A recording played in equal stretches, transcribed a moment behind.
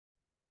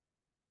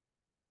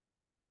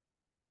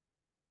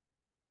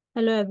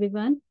Hello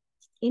everyone.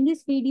 In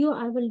this video,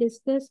 I will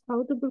discuss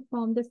how to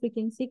perform the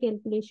frequency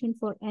calculation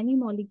for any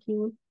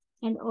molecule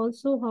and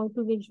also how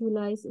to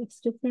visualize its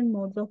different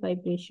modes of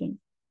vibration.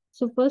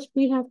 So first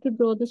we have to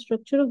draw the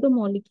structure of the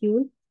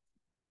molecule.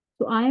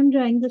 So I am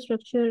drawing the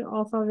structure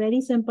of a very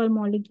simple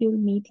molecule,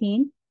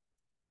 methane.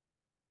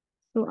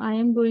 So I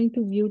am going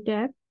to View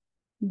tab,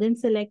 then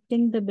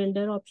selecting the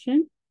Builder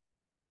option.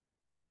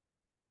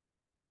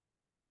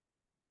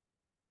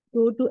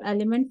 Go to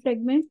Element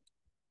Fragment,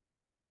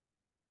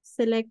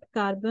 select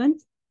Carbon,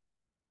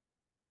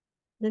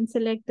 then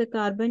select the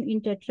carbon in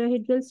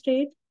tetrahedral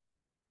state.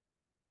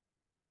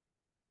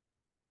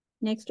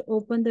 Next,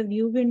 open the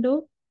View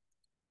window.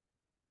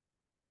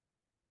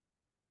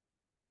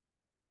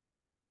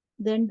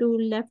 Then do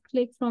left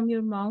click from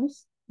your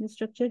mouse. The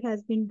structure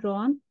has been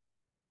drawn.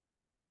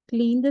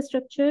 Clean the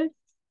structure.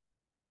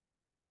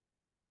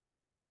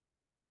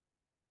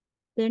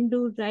 Then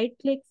do right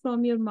click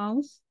from your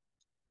mouse.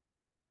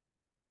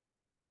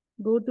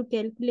 Go to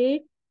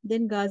calculate,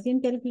 then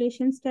Gaussian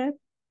calculations tab.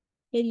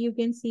 Here you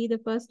can see the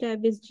first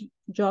tab is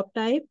job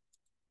type.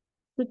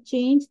 So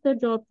change the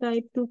job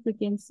type to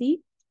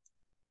frequency.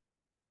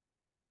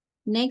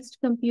 Next,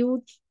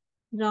 compute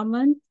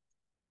Raman.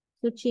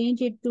 So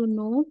change it to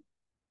no.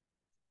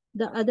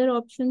 The other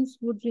options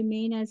would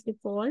remain as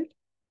default.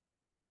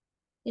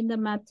 In the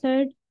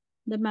method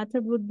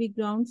would be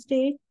ground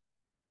state,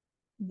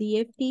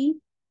 DFT,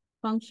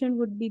 function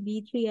would be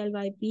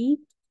B3LYP,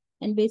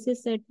 and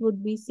basis set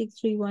would be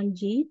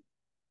 631G.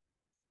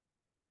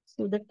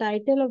 So the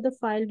title of the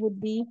file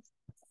would be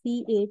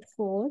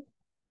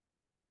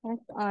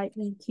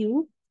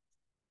C84FREQ,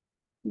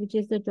 which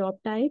is the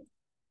job type.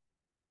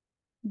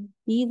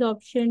 These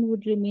options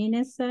would remain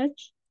as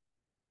such.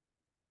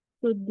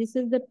 So this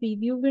is the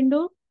preview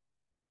window.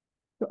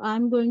 So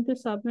I'm going to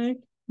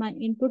submit my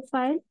input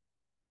file.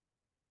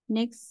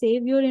 Next,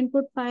 save your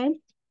input file.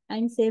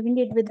 I'm saving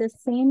it with the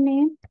same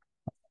name.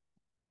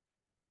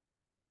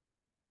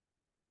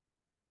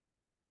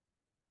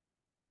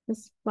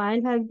 This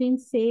file has been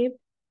saved.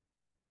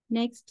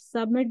 Next,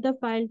 submit the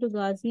file to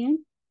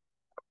Gaussian.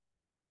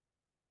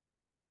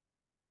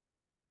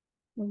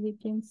 As you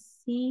can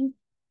see,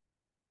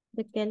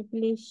 the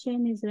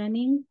calculation is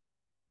running.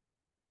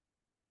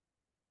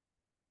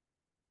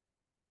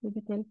 So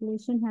the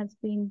calculation has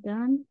been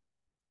done.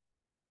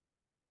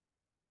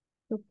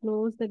 So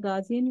close the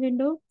Gaussian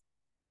window.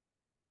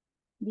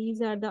 These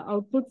are the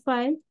output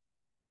file.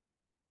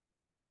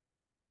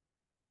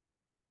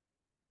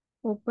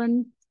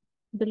 Open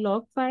the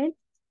log file.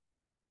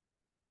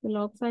 The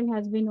log file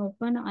has been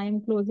opened. I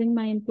am closing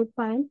my input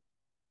file.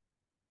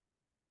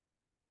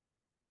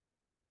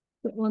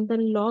 So on the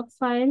log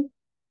file,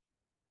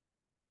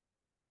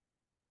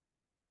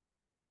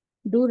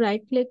 do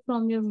right click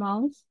from your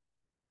mouse,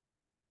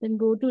 then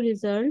go to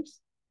results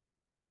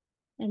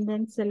and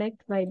then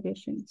select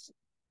vibrations.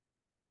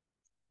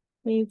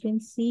 Here you can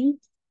see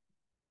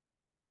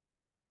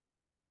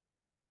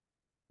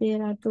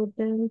there are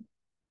total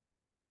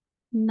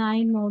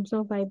 9 modes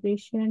of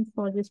vibration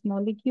for this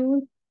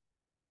molecule.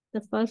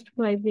 The first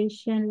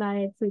vibration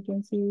lie at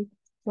frequency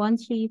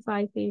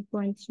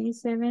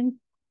 1358.37.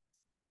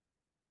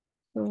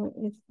 So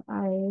if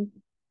I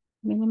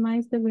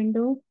minimize the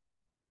window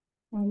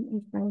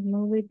and if I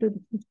move it to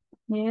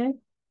here,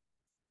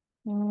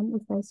 and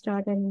if I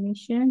start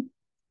animation,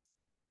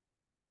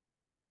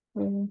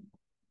 so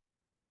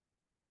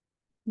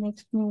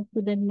next move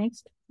to the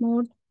next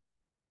mode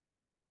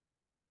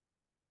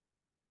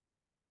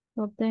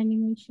of the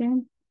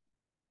animation.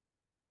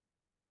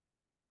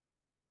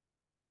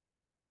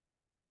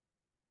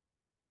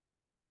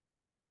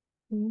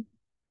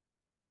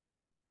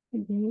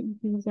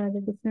 These are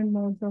the different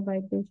modes of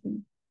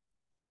vibration.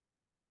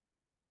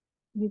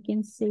 You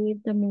can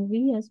save the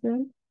movie as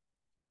well.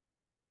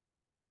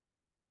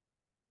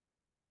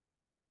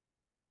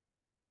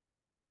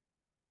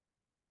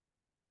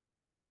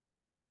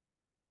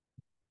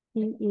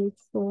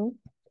 C84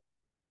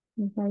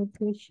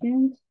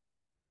 vibrations.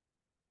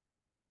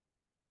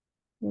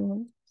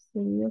 So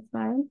save your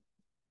file.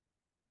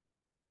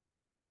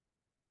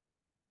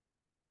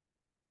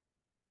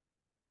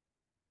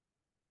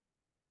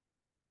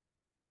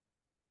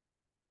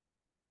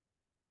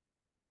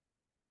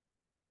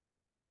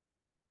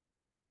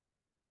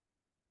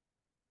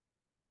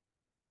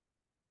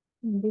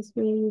 In this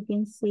way, you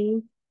can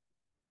save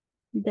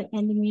the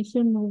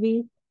animation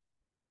movie.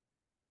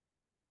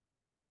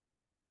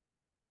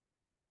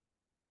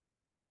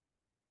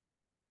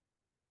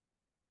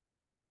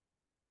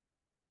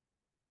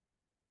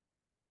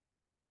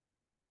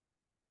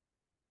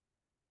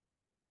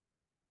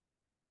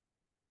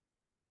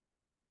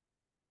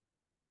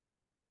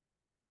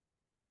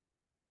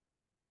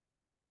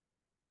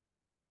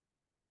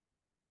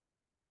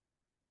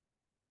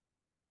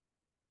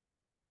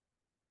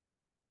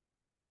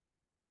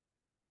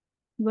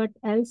 What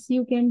else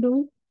you can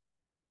do?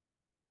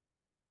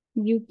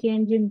 You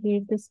can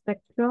generate the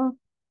spectra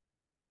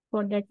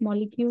for that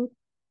molecule.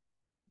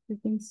 You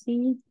can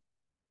see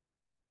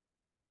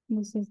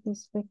this is the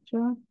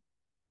spectra.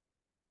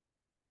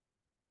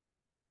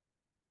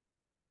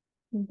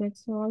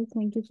 That's all.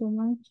 Thank you so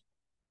much.